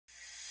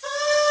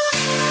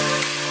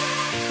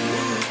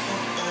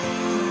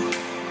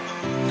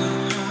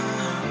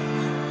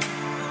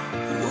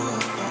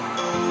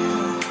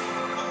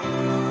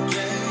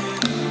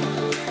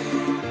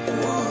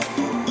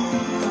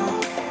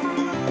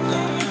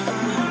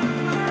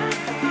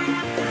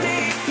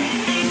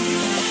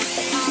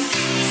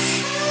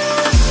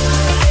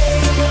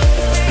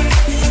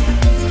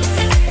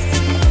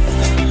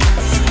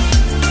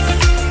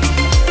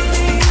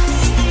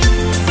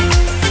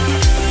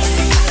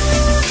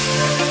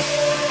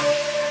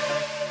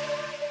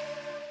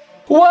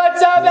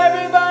What's up,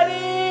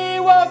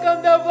 everybody?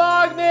 Welcome to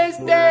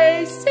Vlogmas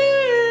Day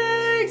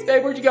 6.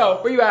 Babe, where'd you go?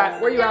 Where you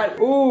at? Where you at?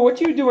 Ooh, what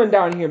you doing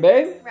down here,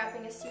 babe?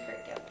 Wrapping a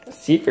secret gift. A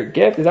secret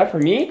gift? Is that for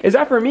me? Is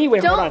that for me?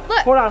 Wait, Don't hold on. look.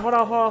 Hold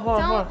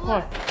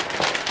on.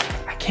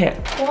 I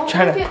can't. Don't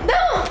trying to.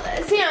 No,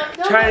 Sam.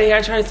 Don't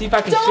I'm trying to see if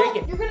I can Don't.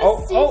 shake it. You're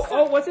gonna see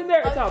something. What's in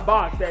there? It's a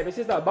box, babe. It's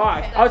just a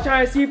box. Okay. I was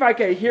trying to see if I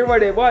could hear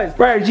what it was.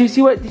 Right? Did you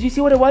see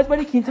what it was,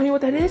 buddy? Can you tell me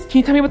what that is? Can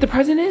you tell me what the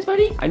present is,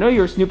 buddy? I know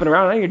you were snooping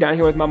around. I know you're down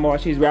here with Mama while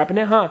she's wrapping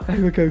it, huh?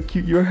 Look how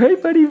cute you are. Hey,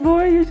 buddy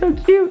boy, you're so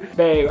cute.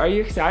 Babe, are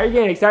you excited? Are you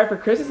getting excited for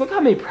Christmas? Look how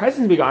many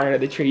presents we got under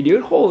the tree,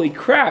 dude. Holy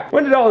crap.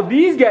 When did all of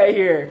these get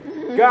here?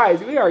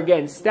 Guys, we are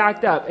getting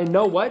stacked up. And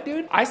know what,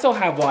 dude? I still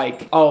have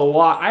like a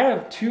lot. I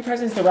have 2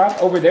 presents to wrap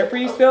over there for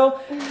you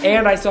still.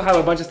 And I still have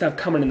a bunch of stuff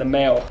coming in the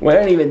mail. We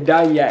ain't even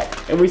done yet.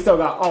 And we still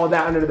got all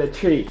that under the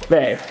tree.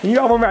 Babe, you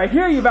got one right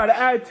here. You about to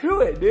add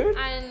to it, dude.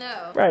 I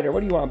know. Ryder,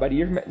 what do you want, buddy?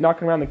 You're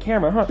knocking around the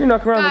camera, huh? You're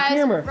knocking around the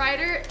camera.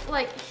 Ryder,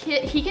 like,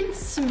 he can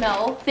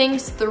smell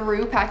things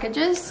through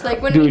packages.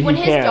 Like when Dude, when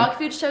he his can. dog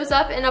food shows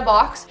up in a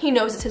box, he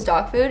knows it's his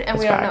dog food, and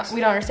That's we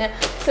don't understand.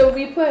 So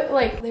we put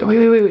like.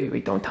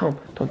 Wait, don't tell him.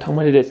 Don't tell him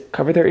what it is.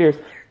 Cover their ears.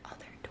 All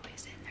their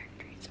toys in their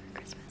treats for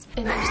Christmas.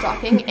 In their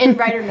stocking, and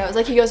Ryder knows.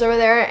 Like he goes over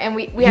there, and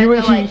we had to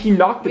like. He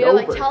knocked it we had to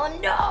over. like tell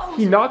him no.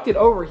 He knocked it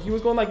over. He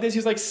was going like this. He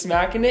was like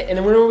smacking it. And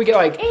then whenever we get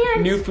like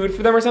new food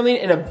for them or something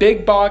in a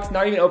big box,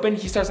 not even open,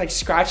 he starts like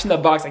scratching the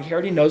box. Like he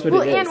already knows what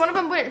it is. And one of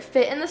them wouldn't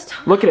fit in the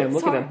stomach. Look at him.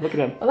 Look at him. Look at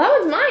him. Well, that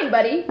was mine,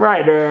 buddy.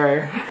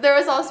 Ryder. There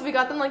was also, we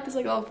got them like this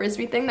like little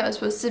frisbee thing that was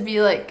supposed to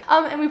be like,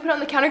 and we put it on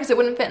the counter because it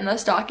wouldn't fit in the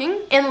stocking.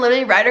 And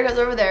literally Ryder goes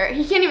over there.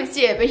 He can't even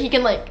see it, but he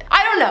can like,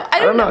 I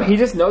don't know. He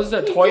just knows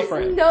it's a toy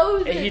for him.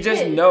 He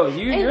just knows.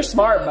 You're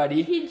smart,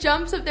 buddy. He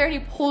jumps up there and he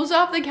pulls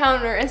off the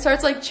counter and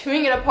starts like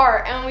chewing it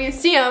apart. And when we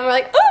see him, we're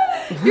like,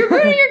 oh, you're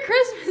ruining your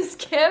Christmas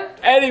gift.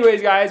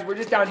 Anyways, guys, we're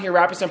just down here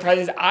wrapping some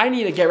presents. I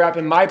need to get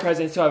wrapping my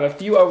presents, so I have a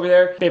few over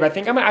there. Babe, I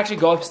think I'm gonna actually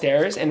go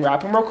upstairs and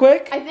wrap them real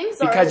quick. I think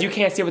so. Because you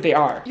can't see what they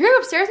are. You're gonna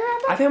go upstairs and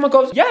wrap them? I think I'm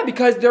gonna go, yeah,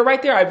 because they're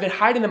right there. I've been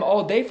hiding them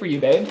all day for you,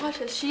 babe. Gosh,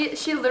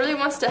 she literally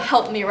wants to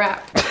help me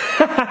wrap.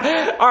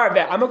 Alright,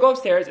 babe, I'm gonna go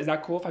upstairs. Is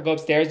that cool if I go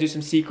upstairs, do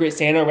some secret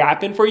Santa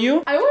wrapping for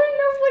you? I wanna know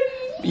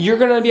what You're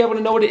gonna be able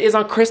to know what it is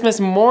on Christmas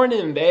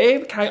morning,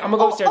 babe. I'm gonna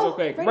go upstairs real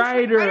quick.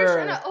 Ryder's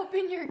trying to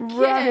open your gift.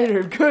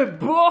 Ryder, good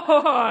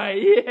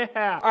boy.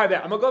 Yeah. Alright, babe,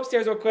 I'm gonna go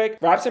upstairs real quick,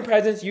 wrap some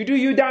presents. You do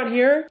you down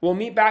here. We'll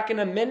meet back in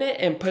a minute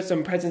and put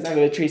some presents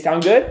under the tree.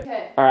 Sound good?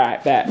 Okay.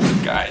 Alright, bet.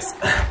 Guys,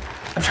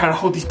 I'm trying to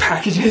hold these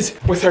packages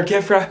with our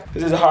gift wrap.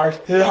 This is hard.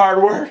 This is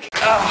hard work.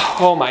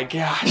 Oh my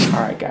gosh.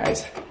 Alright,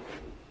 guys.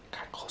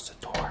 Gotta close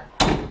the door.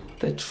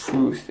 The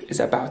truth is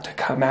about to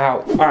come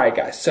out. All right,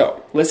 guys,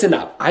 so listen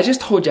up. I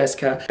just told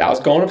Jessica that I was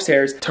going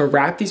upstairs to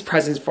wrap these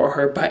presents for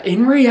her, but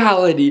in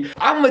reality,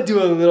 I'm gonna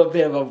do a little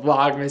bit of a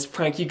Vlogmas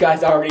prank. You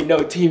guys already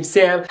know Team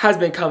Sam has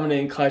been coming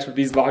in clutch with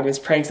these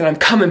Vlogmas pranks, and I'm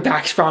coming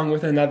back strong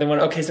with another one.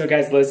 Okay, so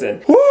guys,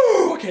 listen. Woo!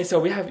 Okay,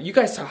 so you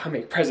guys saw how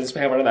many presents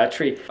we have under that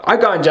tree. I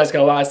got Jessica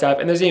a lot of stuff,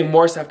 and there's even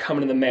more stuff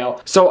coming in the mail.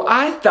 So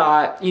I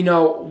thought, you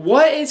know,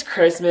 what is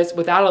Christmas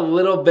without a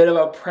little bit of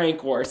a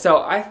prank war?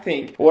 So I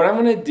think what I'm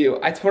gonna do,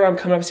 I told her I'm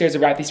coming upstairs to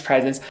wrap these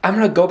presents. I'm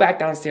gonna go back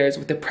downstairs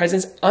with the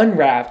presents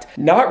unwrapped,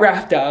 not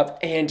wrapped up,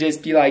 and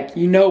just be like,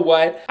 you know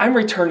what? I'm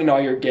returning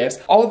all your gifts.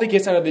 All of the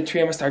gifts under the tree,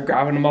 I'm gonna start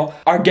grabbing them all,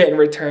 are getting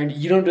returned.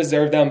 You don't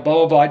deserve them, blah,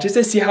 blah, blah, just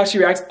to see how she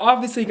reacts.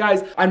 Obviously,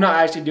 guys, I'm not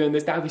actually doing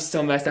this. That would be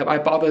so messed up. I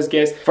bought those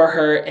gifts for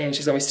her, and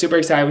she's gonna be super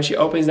excited when she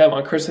opens them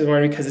on Christmas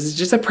morning because this is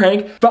just a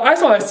prank. But I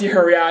just wanna see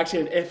her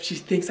reaction if she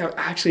thinks I'm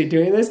actually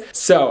doing this.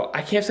 So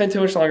I can't spend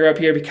too much longer up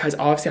here because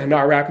obviously I'm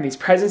not wrapping these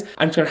presents.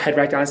 I'm just gonna head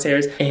right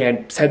downstairs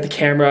and set the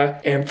camera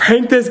and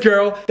prank this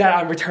girl that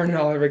I'm returning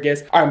all of her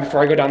gifts. All right,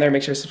 before I go down there,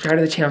 make sure to subscribe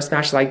to the channel,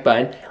 smash the like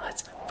button, and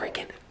let's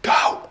freaking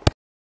go.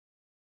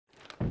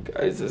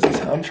 Guys, this is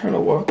how I'm trying to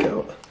walk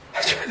out.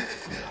 I'm trying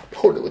to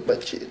hold it with my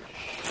chin.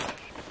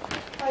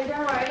 Are you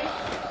done already?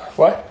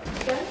 What?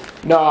 Good?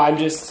 No, I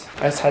just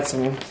had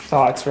some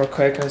thoughts real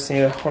quick. I just need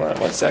to, hold on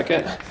 1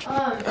 second.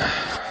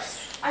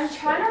 I'm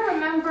trying to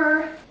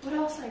remember what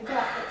else I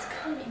got that's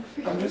coming.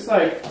 I'm just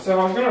like, so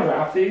I was gonna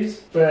wrap these,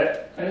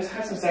 but I just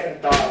had some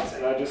second thoughts,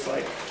 and I just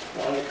like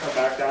wanted to come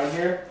back down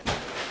here.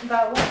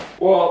 About what?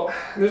 Well,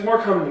 there's more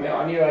coming in the mail.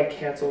 I need to like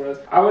cancel those.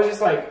 I was just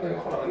like, wait,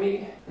 hold on, let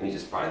me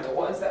just find the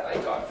ones that I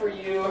got for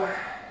you.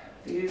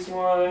 These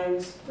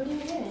ones. What are you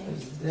doing?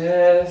 There's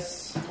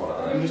this. Hold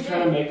on, I'm just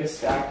trying to make a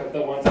stack of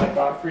the ones I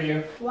got for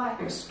you. Why? I'm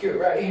gonna scoot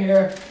right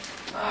here.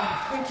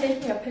 Are you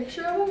taking a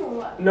picture of them or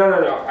what? No.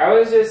 I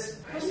was just,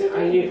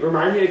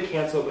 remind me to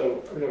cancel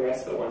the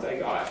rest of the ones I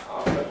got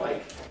off of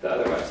like the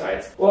other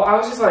websites. Well, I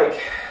was just like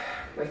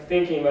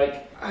thinking,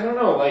 like, I don't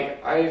know,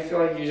 like, I feel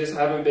like you just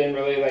haven't been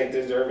really like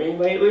deserving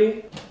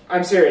lately.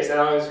 I'm serious, and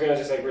I was gonna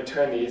just like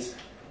return these.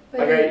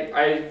 Like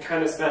I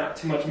kind of spent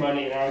too much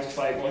money, and I was just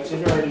like, well,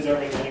 she's already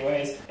deserving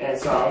anyways. And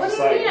so I was just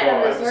like,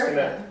 well, I'm just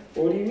gonna.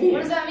 What do you mean?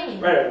 What does that mean?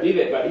 Right, leave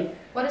it, buddy.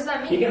 What does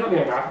that mean? He can help me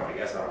unwrap them, I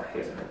guess. He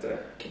doesn't have to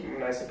keep them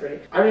nice and pretty.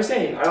 I'm just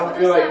saying, I don't What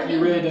feel does like that you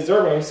mean? really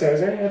deserve them. So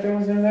is there anything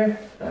else in there?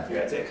 I think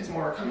that's it, because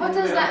more are coming. What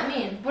does that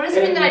mean? What does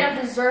it mean that I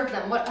don't deserve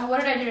them? What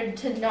did I do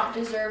to not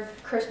deserve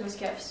Christmas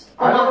gifts?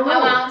 I don't know.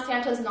 Am I on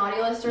Santa's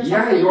naughty list or something?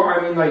 Yeah, you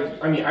are.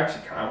 I mean,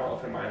 actually, kind of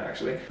want to open mine,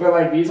 actually. But,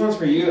 like, these ones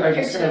for you, I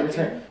guess gonna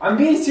return. I'm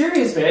being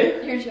serious,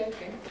 babe. You're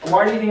joking.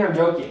 Why do you think I'm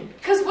joking?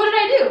 Because what did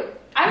I do?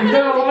 You've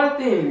done a lot of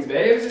things,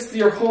 babe. It's just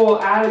your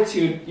whole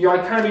attitude. You're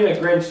like kind of being a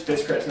Grinch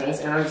this Christmas,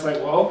 and I'm just like,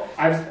 well,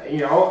 I'm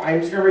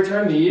just gonna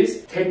return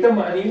these, take the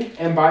money,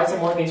 and buy some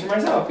more things for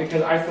myself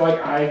because I feel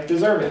like I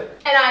deserve it.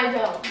 And I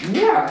don't.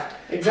 Yeah,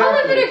 exactly. How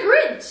have I been a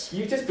Grinch?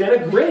 You've just been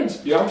a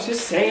Grinch. I'm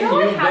just saying No,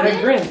 you've been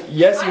a Grinch.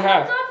 Yes, you I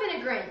have. have not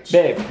been a Grinch.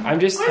 Babe, I'm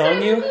just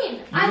telling you. What does that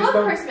mean? I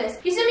love Christmas.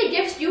 You send me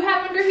gifts you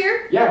have under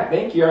here? Yeah,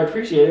 thank you. I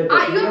appreciate it.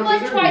 You have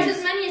like twice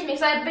as many as me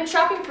because I've been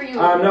shopping for you.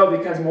 No,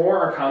 because more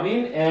are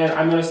coming, and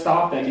I'm gonna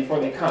stop them before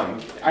they come.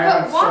 I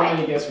have so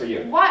many gifts for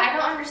you. Why? I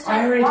don't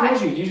understand. I already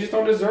told you. You just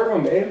don't deserve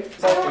them, babe.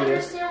 I don't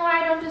understand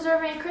why I don't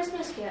deserve any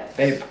Christmas gifts.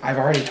 Babe, I've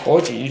already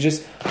told you.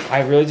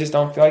 I really just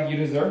don't feel like you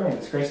deserve them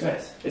this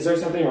Christmas. Is there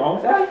something wrong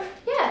with that?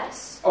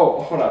 Yes.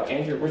 Oh, hold up,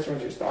 Andrew, which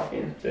one's your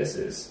stocking? This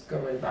is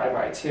going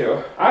bye-bye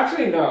too.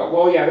 Actually, no.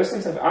 Well, yeah, there's some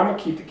stuff. I'm gonna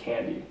keep the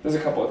candy. There's a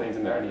couple of things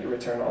in there I need to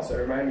return also.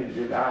 Remind me to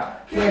do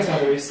that. You guys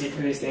have the receipt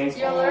for these things.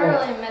 You're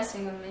literally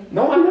messing with me.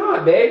 No, I'm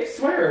not, babe.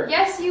 Swear.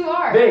 Yes, you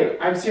are. Babe,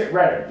 I'm serious.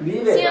 Right,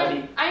 leave it,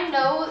 buddy. I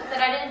know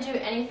that I didn't do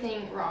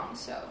anything wrong,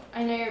 so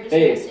I know you're just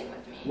messing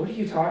with me. What are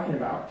you talking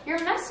about?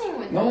 You're messing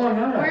with me. No, I'm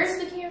not. Where's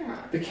the camera?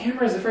 The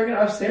camera's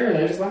freaking upstairs.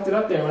 I just left it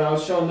up there when I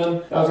was showing them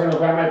that I was going to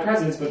grab my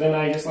presents, but then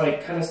I just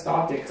like kind of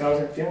stopped it because I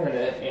wasn't feeling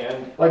it.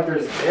 And like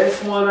there's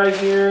this one right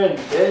here and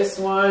this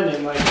one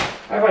and like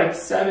I have like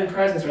 7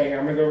 presents right here.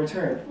 I'm going to go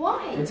return.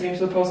 Why? And take them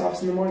to the post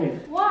office in the morning.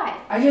 Why?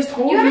 I just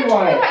told you haven't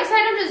why. told me. I said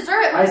I don't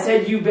deserve it. I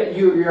said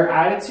your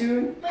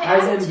attitude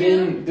hasn't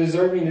been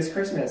deserving this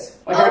Christmas.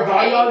 Like I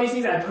bought you all these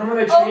things, I put them on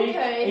the tree,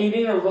 and you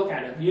didn't even look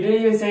at them. You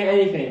didn't even say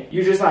anything.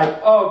 You're just like,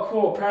 oh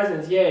cool,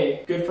 presents,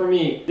 yay, good for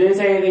me. Didn't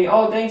say anything,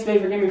 oh thanks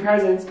babe for giving me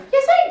presents.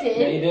 Yes I did.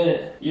 No you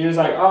didn't. You're just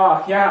like,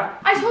 oh yeah.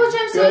 I told you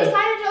I'm so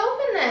excited to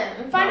open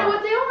them and find out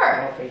what they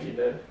are. I don't think you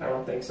did. I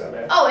don't think so,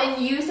 man. Oh,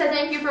 and you said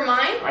thank you for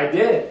mine? I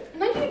did.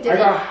 No you didn't. I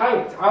got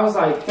hyped. I was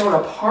like throwing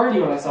a party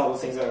when I saw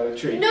those things under the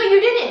tree. No you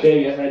didn't.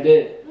 Babe, yes I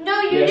did. No,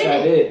 you didn't.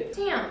 Yes, I did.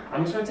 Damn.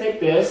 I'm just gonna take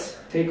this.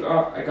 I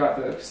got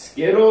the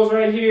Skittles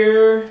right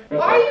here.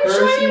 Why are you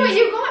showing me what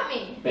you got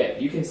me?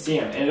 Babe, you can see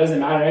them, and it doesn't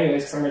matter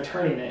anyways because I'm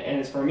returning it, and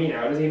it's for me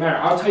now. It doesn't even matter.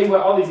 I'll tell you what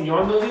all these. You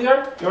want to know what these are?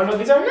 You want to know what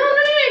these are? No,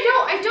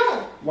 I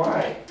don't.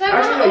 Why?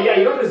 Actually, no. Yeah,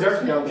 you don't deserve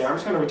to know what they are. I'm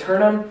just gonna return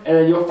them, and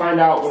then you'll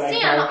find out what I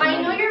got. Sam,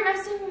 I know you're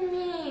messing with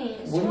me.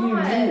 What do you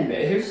mean,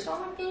 babe?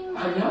 Stop being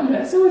I'm not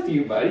messing with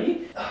you,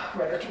 buddy.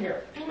 Ryder, come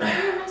here. I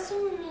know you're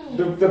messing with me.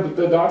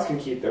 The dogs can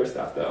keep their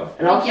stuff though,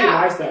 and I'll keep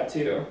my stuff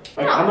too.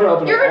 Like no, I'm gonna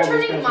open. You're up all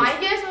returning my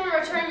gifts. I'm gonna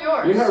return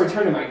yours. You're not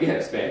returning my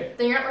gifts, babe.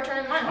 Then you're not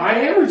returning mine. I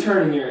am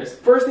returning yours.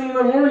 First thing in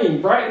the morning,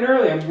 bright and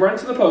early. I'm running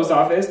to the post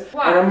office, and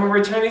I'm gonna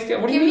return these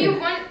gifts. What do you mean?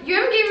 You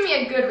haven't given me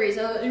a good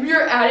reason.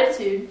 Your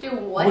attitude. Dude,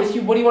 what? What do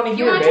you want to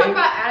hear, You want to babe? talk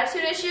about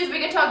attitude issues? We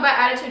can talk about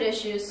attitude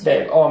issues.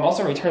 Babe, oh, I'm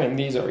also returning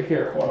these over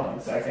here. Hold on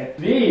a second.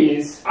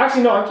 These,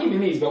 actually no, I'm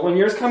keeping these. But when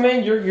yours come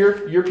in, your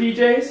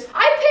PJs.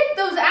 I picked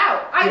those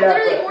out. I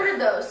literally ordered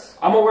those.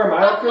 I'm gonna wear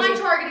mine on Christmas.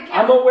 My Target account.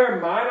 I'm gonna wear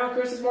mine on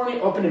Christmas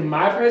morning, opening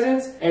my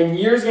presents, and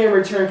yours getting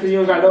returned because you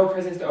don't got no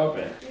presents to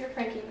open. You're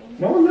pranking me.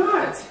 No, I'm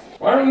not.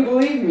 Why don't you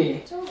believe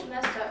me? So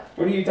messed up.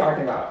 What are you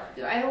talking about?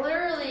 Dude, I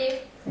literally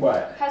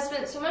have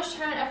spent so much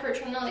time and effort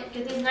trying to like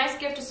get these nice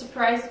gifts to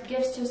surprise.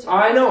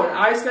 I know, and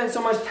I spent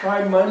so much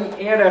time, money,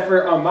 and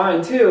effort on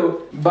mine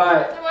too,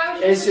 but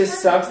it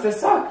just sucks to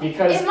suck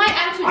because if my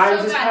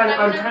attitude's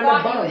I'm kind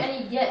of bummed.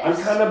 I'm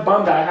kind of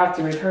bummed that I have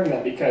to return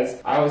them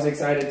because I was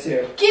excited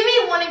too. Give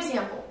me one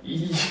example.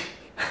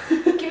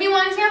 Give me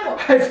one example.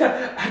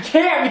 I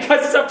can't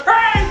because it's a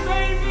prank,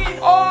 baby!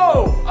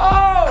 Oh!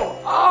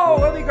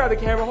 Let me grab the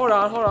camera. Hold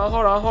on.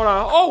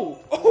 Oh!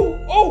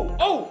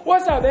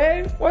 What's up,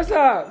 babe? What's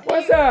up?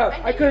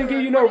 I couldn't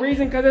give you no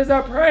reason because it's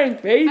a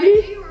prank, baby. I knew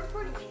you were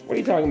recording me. What are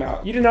you talking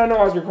about? You did not know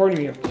I was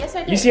recording you. Yes,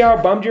 I did. You see how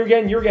bummed you were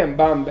getting? You were getting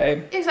bummed,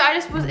 babe. Exactly.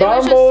 It was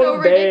just so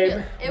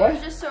ridiculous. It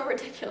was just so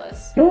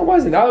ridiculous. No, it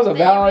wasn't. That was a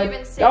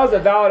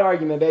valid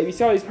argument, babe. You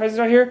see all these presents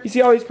right here? You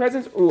see all these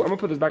presents? Ooh, I'm gonna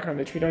put those back on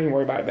the tree. Don't even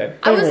worry about it, babe.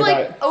 I was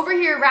like over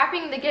here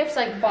wrapping the gifts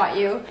I bought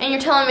you, and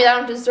you're telling me that I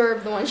don't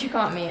deserve the ones you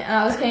got me, and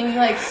I was getting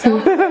like so.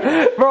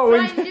 Bro,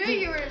 I knew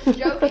you were just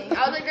joking.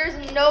 I was like, there's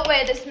no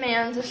way this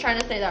man's just trying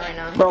to say that right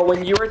now. Bro,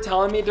 when you were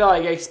telling me to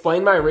like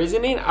explain my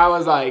reasoning, I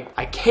was like,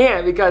 I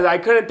can't because I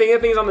couldn't think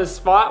of things on the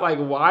spot. Like,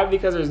 why?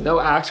 Because there's no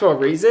actual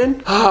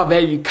reason. Oh,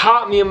 babe, you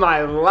caught me in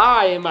my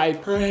lie, in my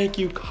prank.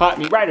 You caught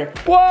me. Ryder.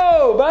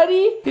 Whoa,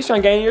 buddy. He's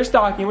trying to get in your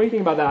stocking. What do you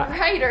think about that?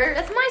 Ryder,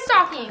 that's my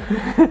stocking.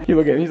 You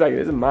look at him. He's like,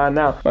 this is mine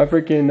now. My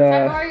freaking, Can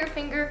I borrow your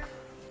finger?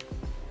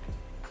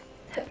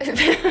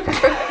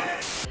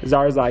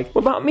 Zara's like,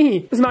 what about me?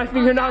 Does my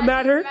finger not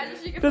matter?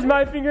 Does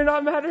my finger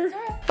not matter?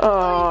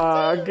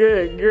 Aw,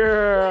 good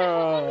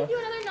girl. Do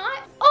another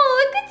knot?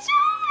 Oh, good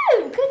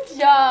job.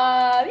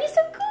 Stop. You're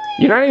so good.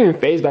 You're not even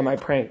fazed by my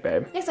prank,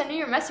 babe. Yes, I knew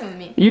you were messing with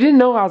me. You didn't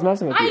know I was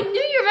messing with you. I knew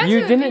you were messing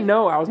with me. You didn't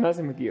know I was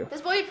messing with you.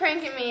 This boy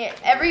pranking me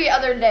every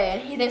other day,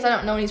 and he thinks I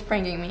don't know when he's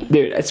pranking me.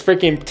 Dude, it's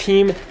freaking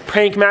Team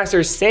Prank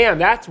Master Sam.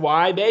 That's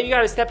why, babe. You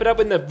gotta step it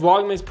up in the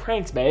Vlogmas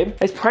pranks, babe.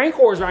 It's prank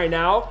wars right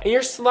now, and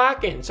you're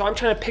slacking. So I'm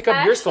trying to pick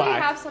up your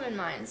slack. I have some in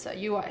mind, so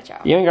you watch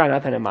out. You ain't got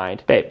nothing in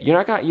mind, babe. You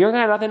don't got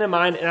nothing in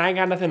mind, and I ain't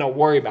got nothing to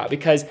worry about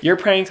because your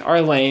pranks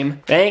are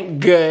lame. They ain't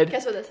good.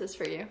 Guess what this is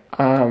for you?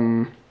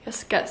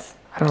 Guess.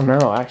 I don't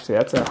know, actually.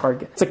 That's a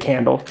hard guess. It's a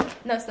candle.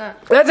 No, it's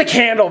not. That's a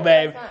candle,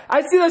 babe.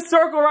 I see the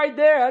circle right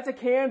there. That's a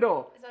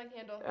candle. It's not a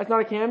candle. That's not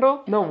a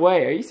candle? No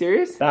way. Are you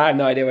serious? I have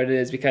no idea what it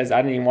is because I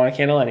didn't even want a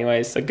candle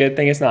anyways. So good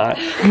thing it's not.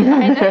 I know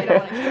you don't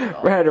want a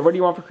candle. Ryder, what do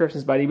you want for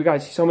Christmas, buddy? We got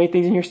so many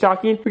things in your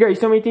stocking. We got you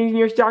so many things in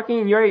your stocking,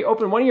 and you already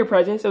opened one of your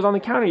presents. It was on the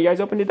counter. You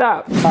guys opened it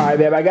up. All right,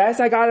 babe. I guess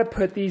I gotta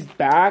put these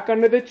back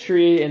under the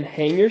tree and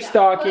hang your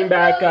stocking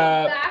back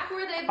up.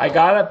 I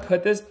gotta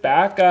put this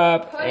back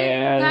up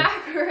and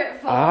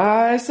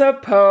I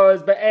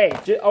suppose, but hey,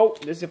 oh,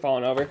 this is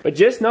falling over. But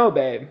just know,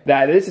 babe,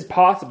 that this is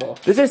possible.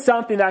 This is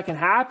something that can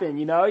happen,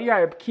 you know? You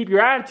gotta keep your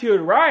attitude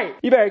right.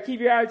 You better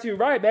keep your attitude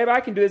right, babe. I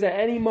can do this at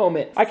any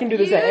moment. I can do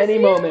this at any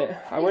moment.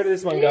 Where did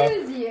this one go?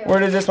 Where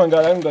does this one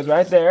go? That one goes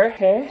right there,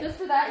 okay? Just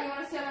for that, you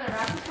wanna see I'm gonna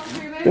wrap this one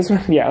for you, babe? This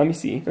one, yeah, let me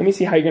see. Let me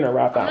see how you're gonna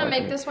wrap that one. I'm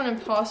gonna make this one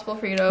impossible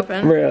for you to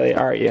open. Really?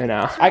 All right, yeah,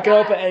 now. I can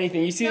open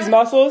anything. You see these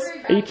muscles?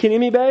 Are you kidding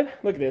me, babe?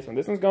 Look at this one.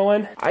 This one's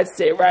going, I'd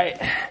say right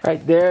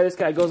there. This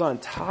guy goes on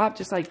top,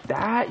 just like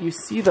that. You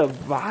see the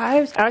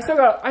vibes? And I still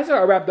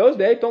gotta wrap those,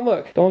 babe. Don't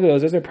look at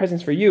those. Those are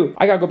presents for you.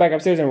 I gotta go back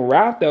upstairs and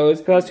wrap those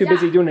because I was too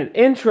busy doing an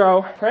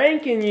intro,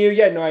 pranking you.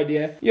 You had no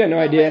idea. You had no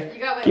idea.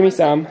 Give me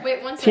some.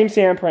 Wait 1 second. Team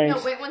Sam pranks.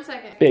 No, wait 1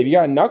 second. Babe, you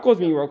gotta knuckles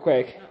me real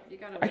quick.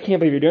 No, I can't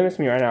believe you're doing this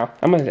to me right now.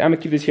 I'm gonna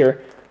keep this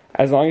here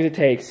as long as it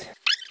takes.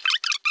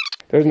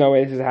 There's no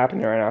way this is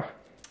happening right now.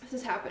 This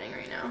is happening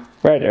right now.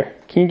 Right there.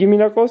 Can you give me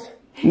knuckles?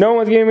 No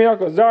one's giving me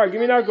knuckles. Zara, give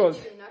me knuckles.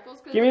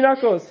 Give me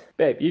knuckles.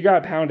 Babe, you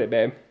gotta pound it,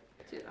 babe.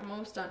 Dude, I'm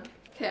almost done.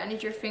 Okay, I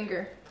need your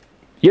finger.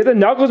 You have to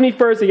knuckles me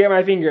first to get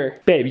my finger.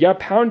 Babe, you gotta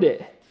pound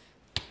it.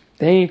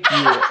 Thank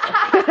you.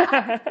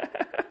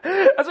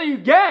 That's what you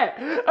get.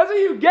 That's what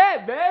you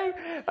get, babe.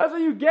 That's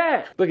what you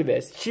get. Look at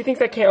this. She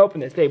thinks I can't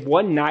open this. Babe,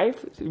 one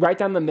knife right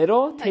down the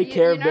middle. Take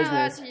care of business. You're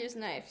not allowed to use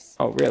knives.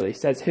 Oh, really?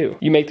 Says who?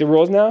 You make the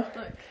rules now?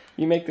 Look.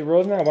 You make the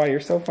rules now? Wow, you're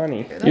so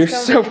funny. You're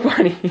so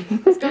funny.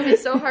 It's gonna be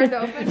so hard to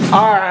open.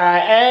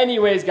 Alright,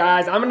 anyways,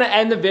 guys, I'm gonna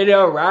end the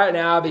video right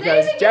now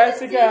because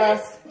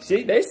Jessica...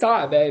 See, they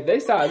saw it, babe. They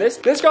saw it.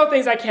 This girl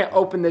thinks I can't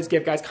open this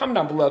gift, guys. Comment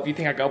down below if you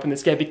think I can open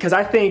this gift because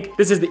I think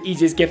this is the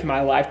easiest gift in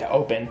my life to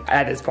open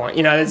at this point.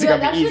 You know, this is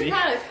gonna be easy.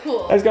 That's kind of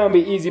cool. That's gonna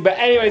be easy. But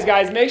anyways,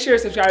 guys, make sure to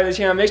subscribe to the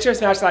channel. Make sure to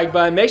smash the like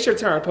button. Make sure to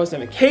turn on post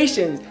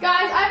notifications.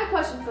 Guys, I have a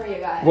question for you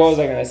guys. What was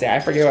I gonna say? I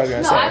forget what I was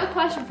gonna say. No, I have a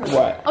question for you.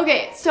 What?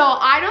 Okay, so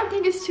I don't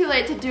think it's too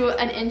late to do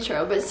an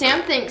intro, but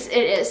Sam thinks it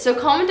is. So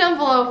comment down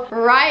below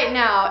right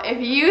now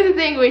if you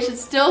think we should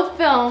still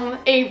film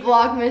a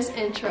Vlogmas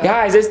intro.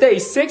 Guys, it's day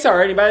 6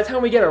 already. By the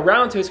time we get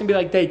around to it, it's gonna be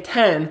like day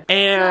 10,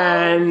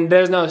 and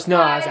there's no snow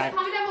outside.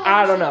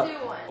 I don't know.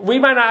 We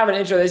might not have an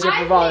intro this year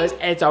for Vlogmas.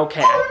 It's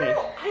okay, I think.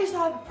 I just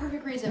thought of a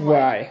perfect reason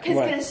why. Because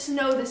it's gonna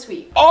snow this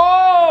week.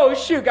 Oh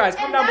shoot, guys,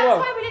 comment down below.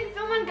 That's why we didn't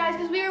film one, guys,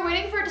 because we were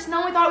waiting for it to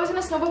snow. We thought it was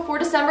gonna snow before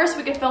December, so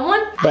we could film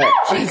one. But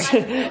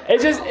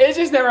it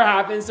just never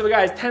happens. So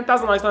guys,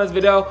 10,000 likes on this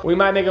video. We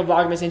might make a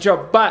Vlogmas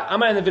intro, but I'm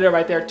gonna end the video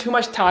right there. Too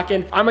much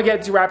talking. I'm gonna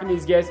get to wrapping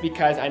these gifts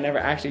because I never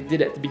actually did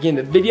it at the beginning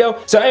of the video.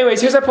 So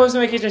anyways, here's our post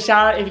notification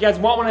shout out. If you guys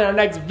want one in our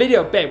next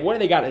video, babe, what do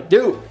they gotta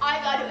do? All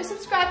you gotta do is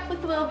subscribe,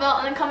 click the little bell,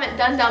 and then comment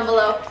down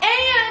below.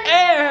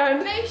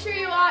 And make sure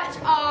you watch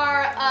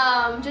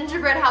our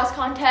gingerbread house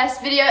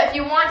contest video if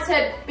you want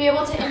to be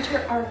able to enter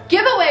our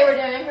giveaway we're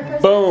doing for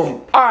Christmas.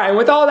 Boom. All right,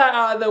 with all that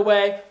out of the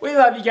way, we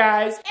love you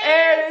guys.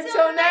 And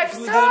until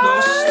next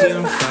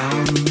time.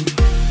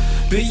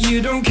 But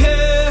you don't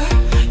care,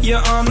 you're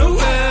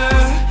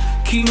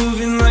unaware. Keep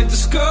moving like the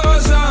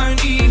scars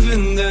aren't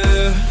even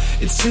there.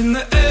 It's in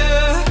the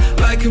air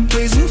like a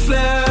blazing